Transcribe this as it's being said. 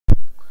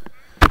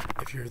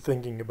If you're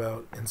thinking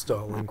about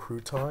installing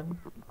Crouton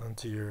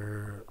onto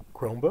your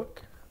Chromebook,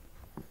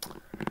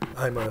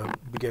 I'm a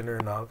beginner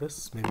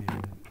novice, maybe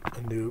even a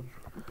noob.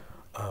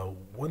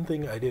 One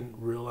thing I didn't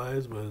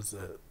realize was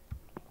that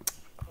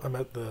I'm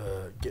at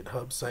the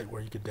GitHub site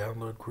where you can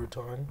download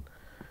Crouton.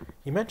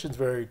 He mentions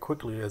very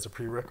quickly as a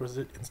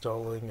prerequisite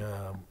installing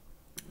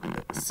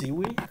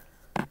xiwi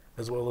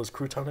as well as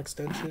Crouton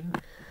extension,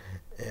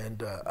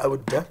 and I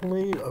would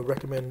definitely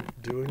recommend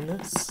doing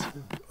this.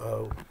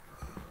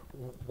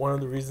 One of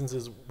the reasons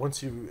is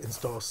once you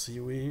install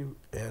xiwi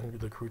and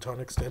the Crouton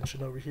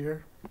extension over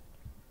here,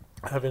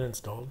 I have it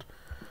installed.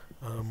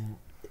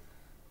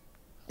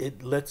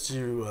 It lets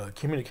you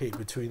communicate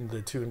between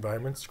the two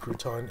environments,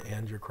 Crouton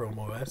and your Chrome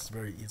OS,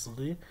 very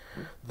easily.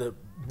 The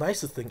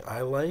nicest thing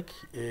I like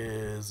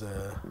is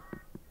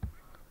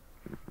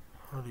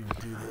how do you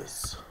do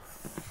this?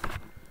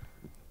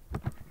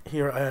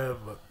 Here I have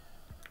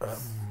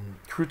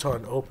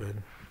Crouton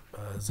open,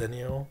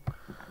 Zenio,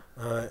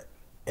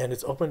 and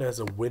it's open as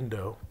a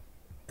window,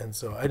 and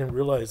so I didn't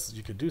realize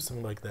you could do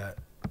something like that.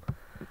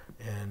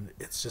 And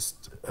it's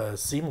just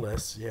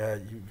seamless. Yeah,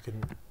 you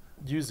can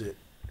use it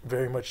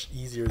very much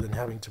easier than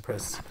having to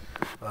press.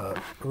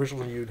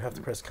 Originally, you'd have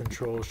to press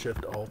Control,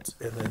 Shift, Alt,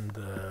 and then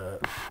the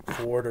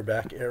forward or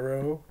back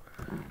arrow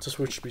to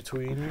switch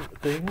between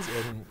things,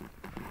 and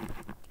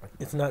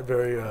it's not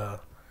very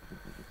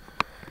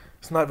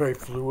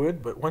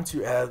fluid. But once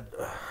you add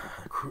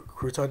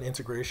Crouton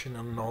integration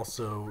and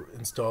also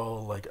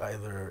install like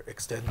either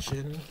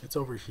extension, it's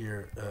over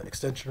here,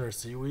 extension or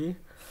xiwi,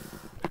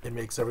 it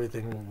makes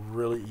everything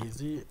really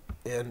easy.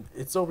 And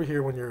it's over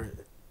here when you're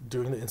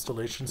doing the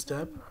installation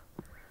step.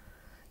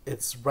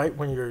 It's right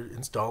when you're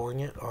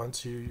installing it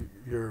onto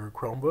your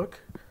Chromebook.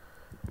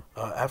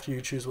 After you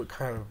choose what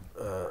kind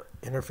of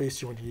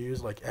interface you want to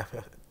use, like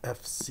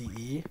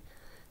FFCE,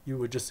 you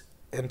would just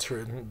enter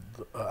in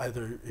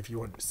either if you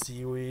want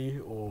xiwi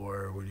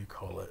or what do you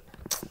call it?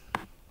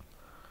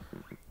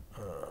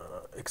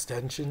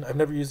 Extension. I've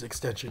never used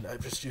extension.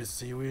 I've just used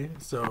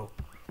xiwi. So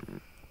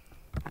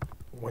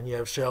when you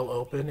have shell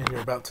open and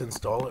you're about to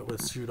install it with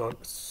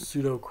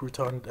sudo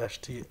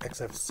crouton-t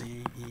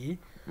xfce,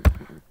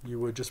 you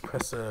would just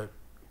press a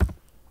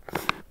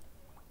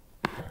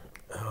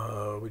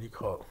what do you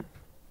call it?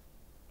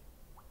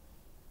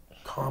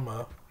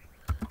 Comma,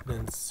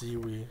 then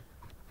xiwi,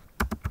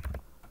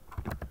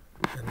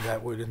 and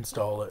that would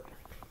install it.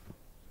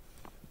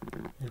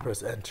 You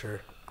press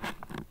enter,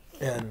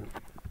 and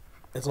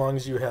as long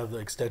as you have the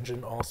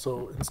extension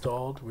also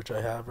installed, which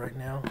I have right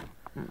now,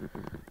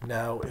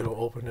 now it'll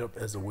open it up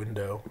as a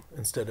window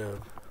instead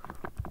of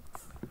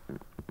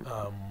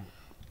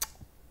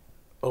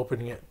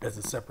opening it as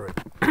a separate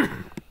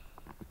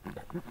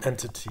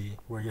entity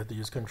where you have to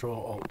use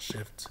Control, Alt,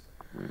 Shift,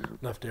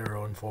 left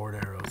arrow, and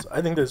forward arrows.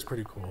 I think that's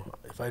pretty cool.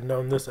 If I'd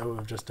known this, I would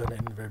have just done it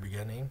in the very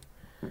beginning.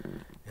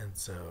 And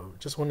so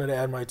just wanted to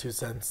add my 2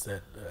 cents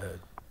that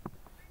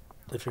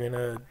if you're going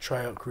to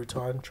try out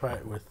Crouton, try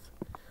it with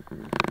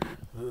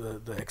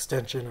the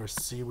extension or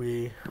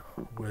xiwi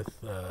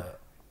with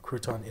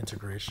Crouton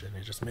integration.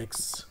 It just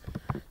makes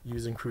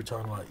using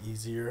Crouton a lot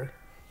easier.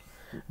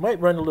 It might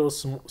run a little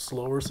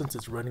slower since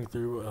it's running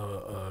through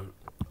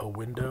a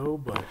window,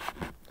 but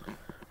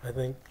I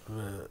think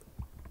the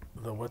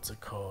what's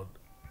it called?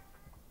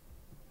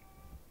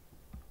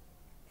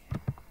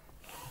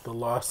 The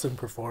loss in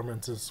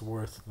performance is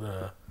worth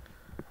the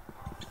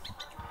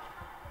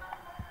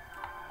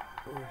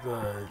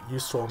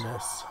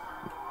usefulness.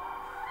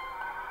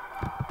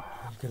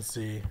 You can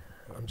see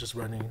I'm just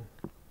running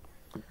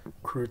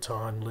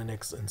Crouton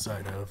Linux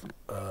inside of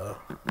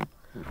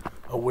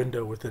a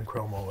window within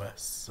Chrome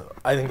OS. So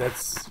I think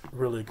that's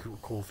really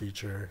cool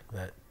feature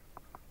that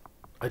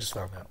I just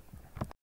found out.